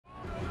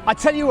I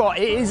tell you what,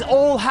 it is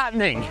all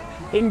happening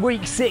in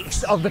week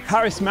 6 of the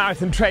Paris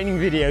Marathon training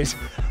videos.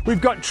 We've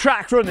got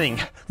track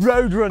running,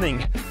 road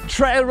running,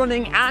 trail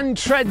running and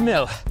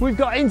treadmill. We've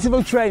got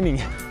interval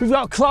training, we've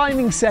got a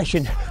climbing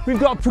session, we've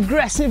got a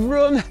progressive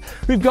run,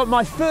 we've got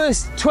my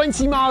first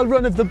 20-mile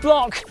run of the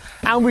block,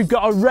 and we've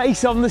got a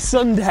race on the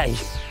Sunday.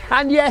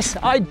 And yes,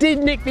 I did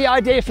nick the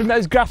idea from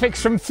those graphics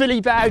from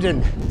Philly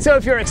Bowden. So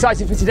if you're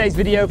excited for today's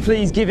video,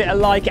 please give it a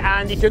like,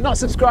 and if you're not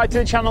subscribed to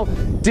the channel,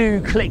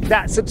 do click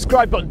that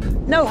subscribe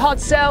button. No hard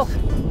sell.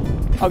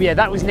 Oh yeah,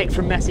 that was Nick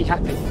from Messy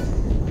Happy.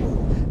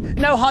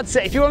 No hard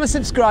sell. If you want to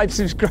subscribe,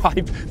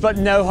 subscribe, but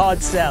no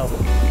hard sell.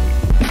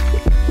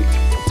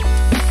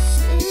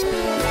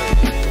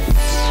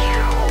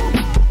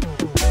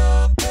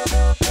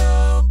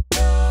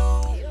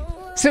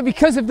 So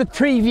because of the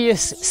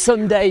previous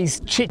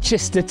Sunday's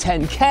Chichester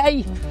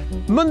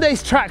 10K,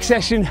 Monday's track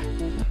session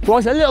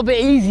was a little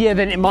bit easier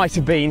than it might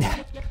have been.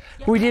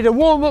 We did a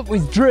warm-up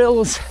with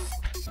drills,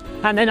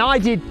 and then I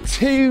did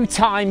 2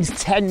 times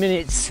 10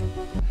 minutes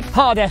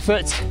hard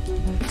effort.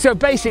 So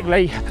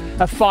basically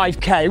a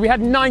 5K. We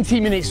had 90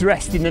 minutes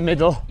rest in the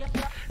middle.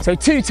 So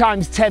 2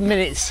 times 10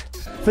 minutes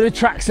for the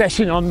track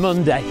session on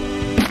Monday.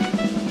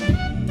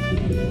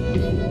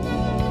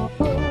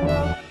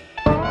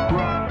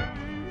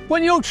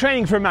 When you're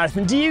training for a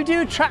marathon, do you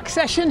do a track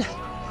session?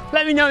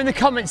 Let me know in the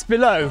comments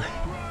below,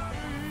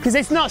 because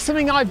it's not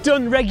something I've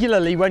done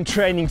regularly when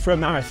training for a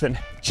marathon.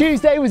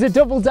 Tuesday was a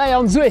double day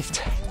on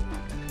Zwift.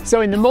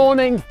 So in the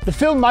morning, the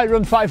Film My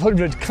Run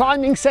 500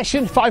 climbing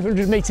session,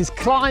 500 meters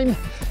climb,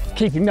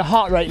 keeping the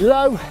heart rate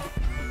low.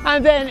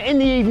 And then in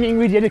the evening,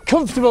 we did a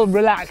comfortable,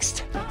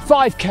 relaxed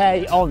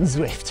 5K on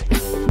Zwift.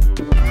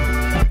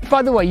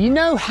 By the way, you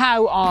know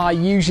how I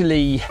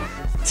usually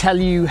tell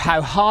you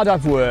how hard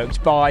I've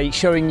worked by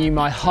showing you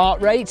my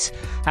heart rate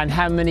and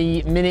how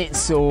many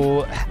minutes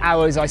or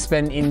hours I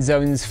spent in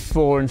zones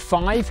 4 and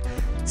 5.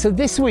 So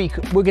this week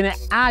we're going to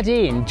add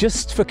in,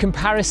 just for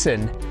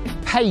comparison,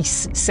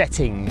 pace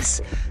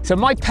settings. So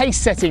my pace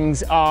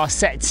settings are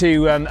set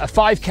to a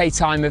 5K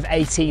time of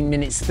 18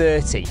 minutes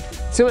 30.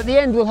 So at the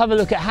end we'll have a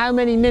look at how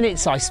many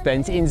minutes I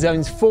spent in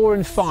zones 4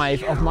 and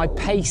 5 of my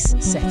pace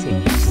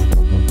settings.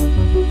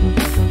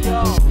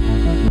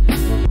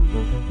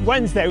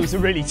 Wednesday was a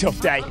really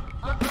tough day.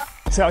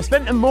 So I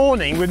spent the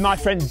morning with my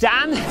friend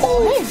Dan.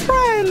 Oh,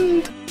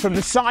 friend! From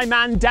the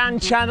Sci-Man Dan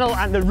channel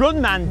and the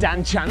Runman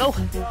Dan channel.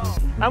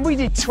 And we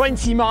did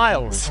 20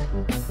 miles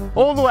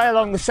all the way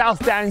along the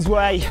South Downs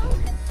Way.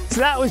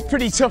 So that was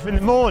pretty tough in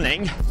the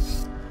morning.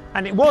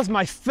 And it was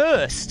my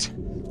first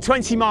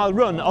 20-mile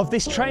run of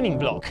this training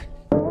block.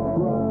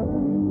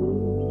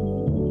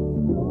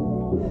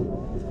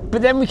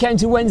 But then we came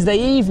to Wednesday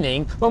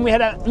evening when we had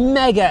a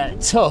mega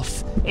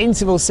tough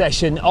interval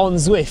session on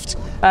Zwift.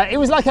 It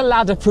was like a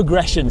ladder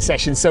progression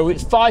session, so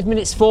it's 5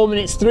 minutes, 4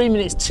 minutes, 3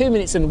 minutes, 2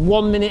 minutes and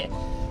 1 minute,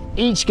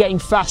 each getting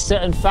faster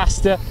and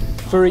faster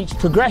for each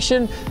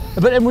progression.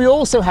 But then we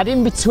also had,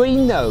 in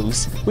between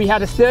those, we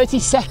had a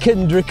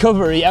 30-second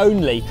recovery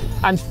only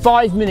and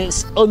 5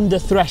 minutes under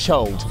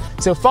threshold.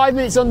 So 5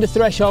 minutes under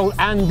threshold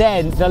and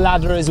then the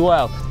ladder as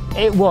well.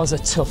 It was a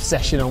tough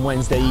session on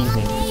Wednesday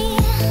evening.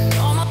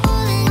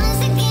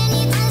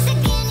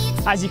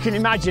 As you can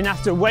imagine,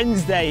 after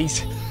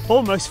Wednesday's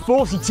almost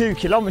 42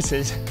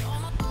 kilometres,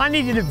 I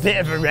needed a bit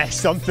of a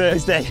rest on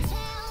Thursday.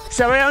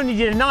 So I only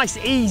did a nice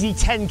easy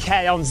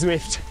 10K on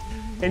Zwift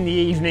in the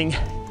evening.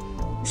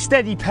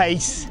 Steady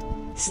pace,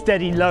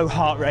 steady low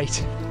heart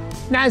rate.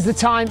 Now's the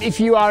time. If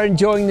you are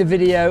enjoying the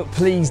video,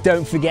 please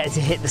don't forget to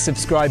hit the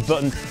subscribe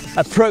button.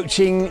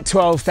 Approaching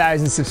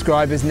 12,000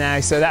 subscribers now,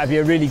 so that would be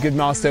a really good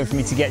milestone for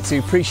me to get to.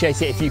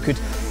 Appreciate it if you could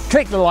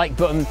click the like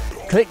button,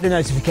 click the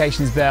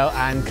notifications bell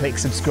and click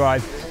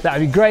subscribe. That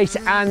would be great,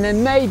 and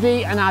then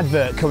maybe an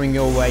advert coming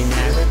your way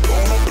now.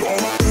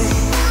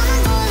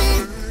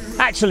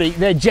 Actually,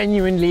 there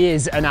genuinely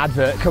is an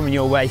advert coming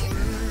your way.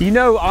 You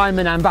know I'm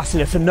an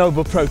ambassador for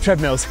Noble Pro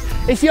treadmills.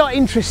 If you're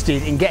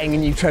interested in getting a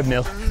new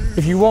treadmill,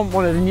 if you want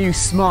one of the new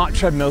smart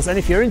treadmills, and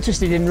if you're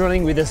interested in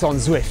running with us on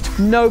Zwift,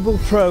 Noble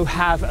Pro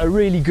have a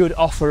really good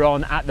offer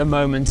on at the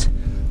moment.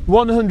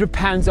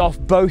 £100 off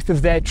both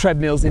of their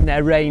treadmills in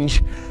their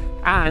range.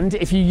 And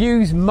if you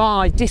use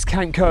my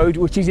discount code,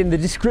 which is in the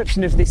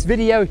description of this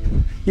video,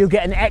 you'll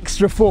get an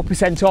extra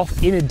 4%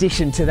 off in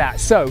addition to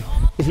that. So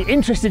if you're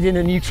interested in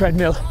a new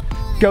treadmill,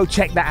 go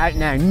check that out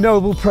now.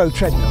 Noble Pro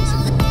treadmills.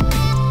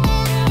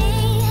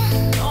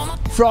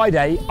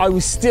 Friday, I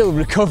was still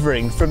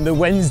recovering from the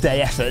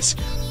Wednesday effort,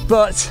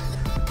 but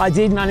I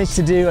did manage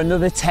to do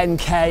another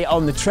 10K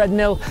on the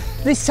treadmill.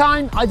 This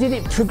time I did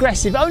it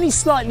progressive, only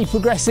slightly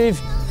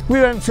progressive. We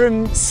went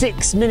from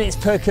 6 minutes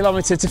per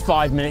kilometre to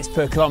 5 minutes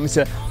per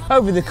kilometre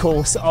over the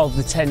course of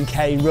the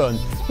 10K run.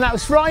 And that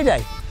was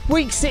Friday.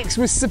 Week 6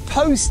 was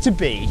supposed to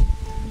be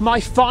my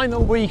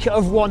final week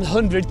of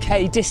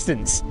 100K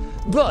distance,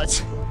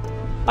 but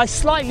I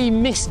slightly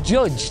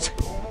misjudged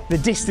the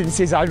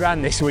distances I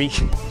ran this week.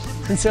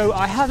 And so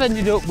I have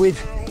ended up with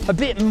a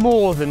bit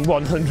more than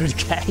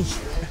 100K.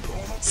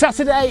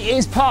 Saturday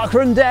is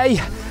parkrun day,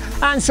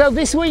 and so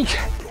this week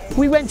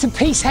we went to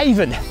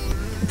Peacehaven.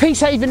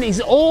 Peacehaven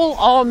is all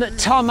on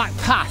tarmac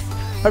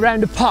path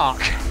around a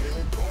park.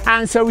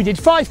 And so we did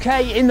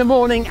 5k in the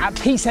morning at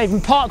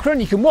Peacehaven Park Run.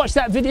 You can watch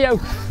that video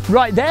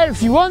right there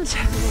if you want.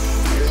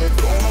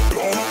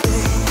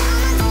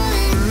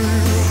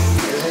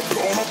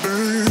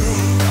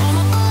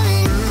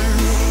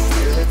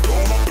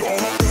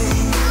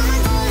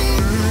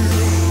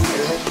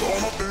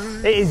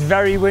 It is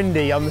very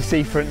windy on the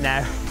seafront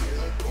now.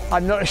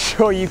 I'm not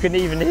sure you can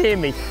even hear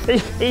me,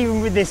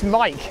 even with this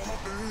mic.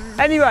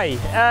 Anyway,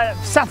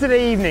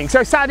 Saturday evening.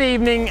 So Saturday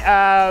evening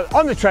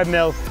on the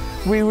treadmill,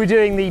 we were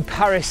doing the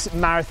Paris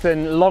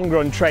Marathon long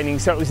run training.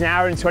 So it was an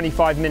hour and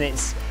 25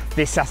 minutes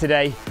this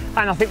Saturday.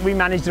 And I think we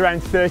managed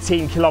around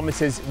 13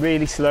 kilometers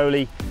really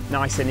slowly,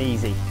 nice and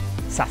easy.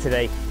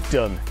 Saturday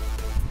done.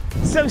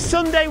 So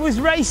Sunday was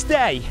race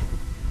day.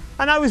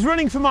 And I was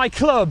running for my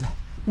club,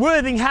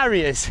 Worthing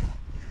Harriers,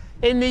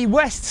 in the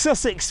West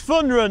Sussex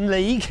Fun Run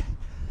League.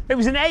 It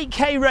was an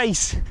 8k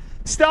race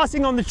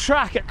starting on the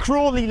track at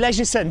Crawley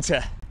Leisure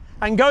Centre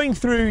and going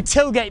through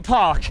Tilgate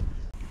Park,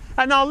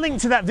 and I'll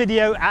link to that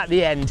video at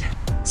the end.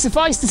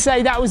 Suffice to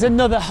say, that was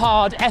another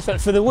hard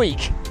effort for the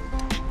week.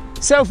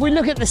 So if we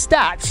look at the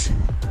stats,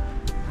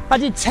 I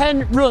did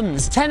 10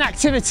 runs, 10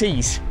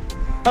 activities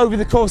over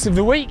the course of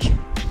the week,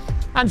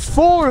 and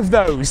 4 of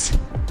those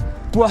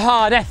were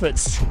hard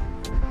efforts.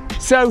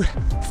 So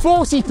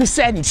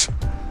 40%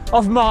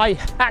 of my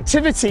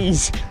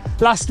activities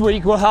last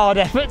week were hard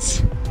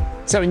efforts.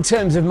 So in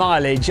terms of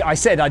mileage, I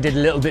said I did a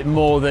little bit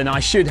more than I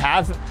should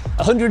have.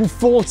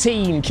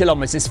 114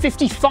 kilometers,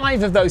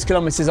 55 of those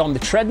kilometers on the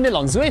treadmill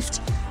on Zwift,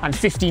 and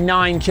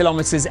 59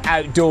 kilometers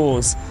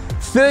outdoors.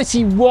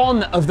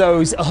 31 of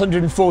those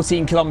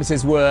 114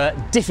 kilometers were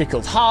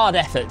difficult, hard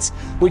efforts,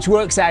 which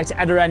works out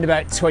at around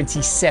about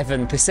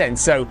 27%.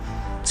 So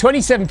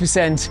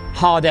 27%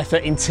 hard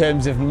effort in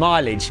terms of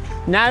mileage.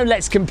 Now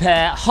let's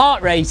compare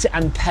heart rate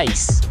and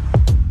pace.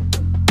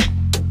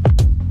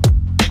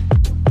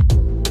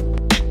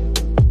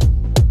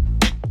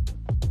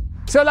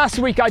 So last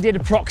week I did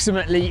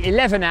approximately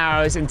 11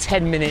 hours and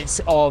 10 minutes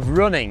of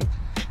running.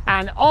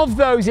 And of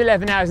those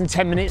 11 hours and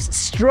 10 minutes,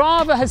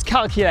 Strava has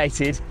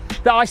calculated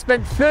that I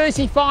spent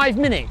 35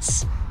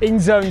 minutes in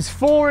zones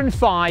 4 and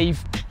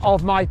 5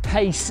 of my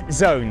pace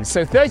zones.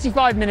 So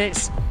 35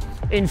 minutes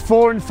in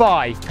 4 and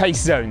 5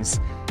 pace zones.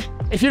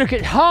 If you look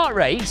at heart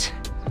rate,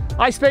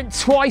 I spent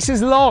twice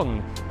as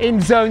long in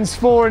zones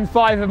 4 and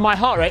 5 of my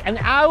heart rate, an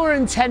hour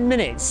and 10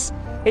 minutes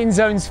in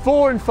zones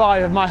 4 and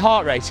 5 of my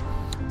heart rate.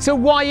 So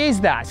why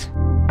is that?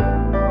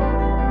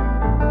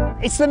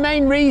 It's the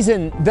main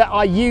reason that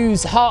I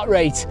use heart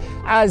rate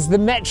as the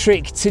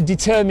metric to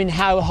determine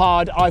how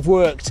hard I've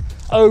worked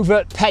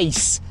over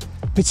pace,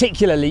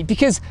 particularly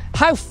because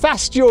how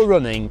fast you're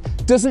running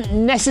doesn't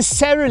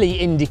necessarily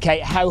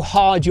indicate how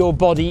hard your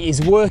body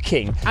is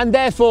working, and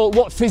therefore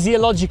what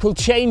physiological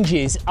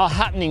changes are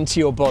happening to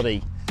your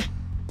body.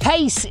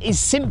 Pace is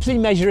simply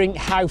measuring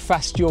how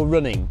fast you're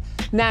running.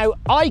 Now,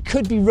 I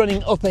could be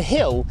running up a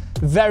hill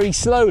very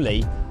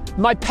slowly.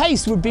 My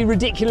pace would be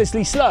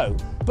ridiculously slow,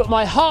 but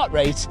my heart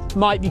rate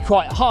might be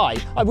quite high.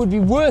 I would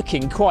be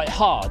working quite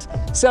hard.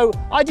 So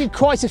I did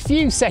quite a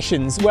few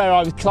sessions where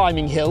I was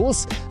climbing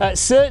hills,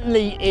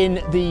 certainly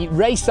in the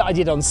race that I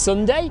did on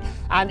Sunday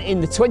and in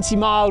the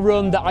 20-mile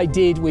run that I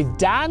did with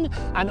Dan,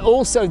 and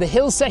also the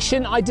hill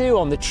session I do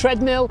on the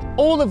treadmill.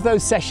 All of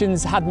those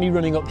sessions had me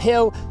running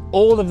uphill.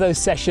 All of those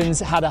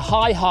sessions had a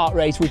high heart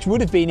rate, which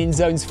would have been in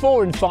zones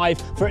 4 and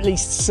 5 for at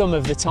least some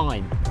of the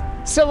time.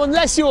 So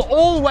unless you're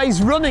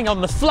always running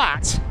on the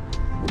flat,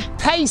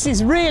 pace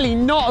is really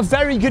not a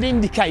very good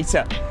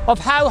indicator of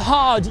how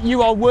hard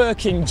you are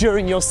working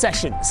during your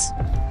sessions.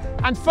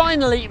 And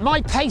finally,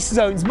 my pace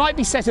zones might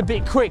be set a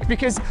bit quick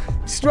because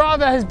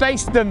Strava has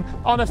based them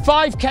on a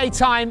 5k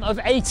time of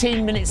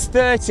 18 minutes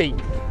 30,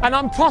 and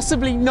I'm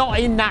possibly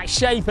not in that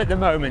shape at the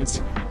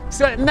moment.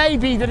 So it may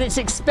be that it's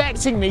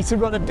expecting me to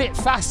run a bit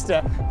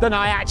faster than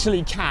I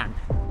actually can.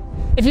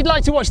 If you'd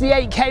like to watch the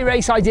 8k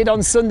race I did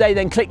on Sunday,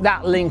 then click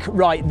that link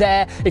right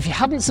there. If you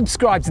haven't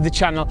subscribed to the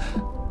channel,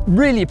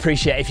 really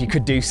appreciate if you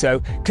could do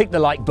so. Click the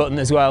like button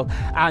as well,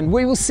 and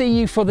we will see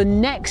you for the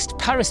next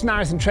Paris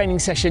Marathon training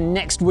session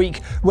next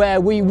week,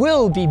 where we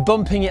will be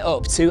bumping it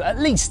up to at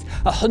least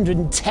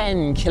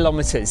 110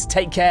 kilometers.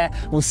 Take care,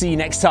 we'll see you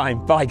next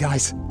time. Bye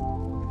guys.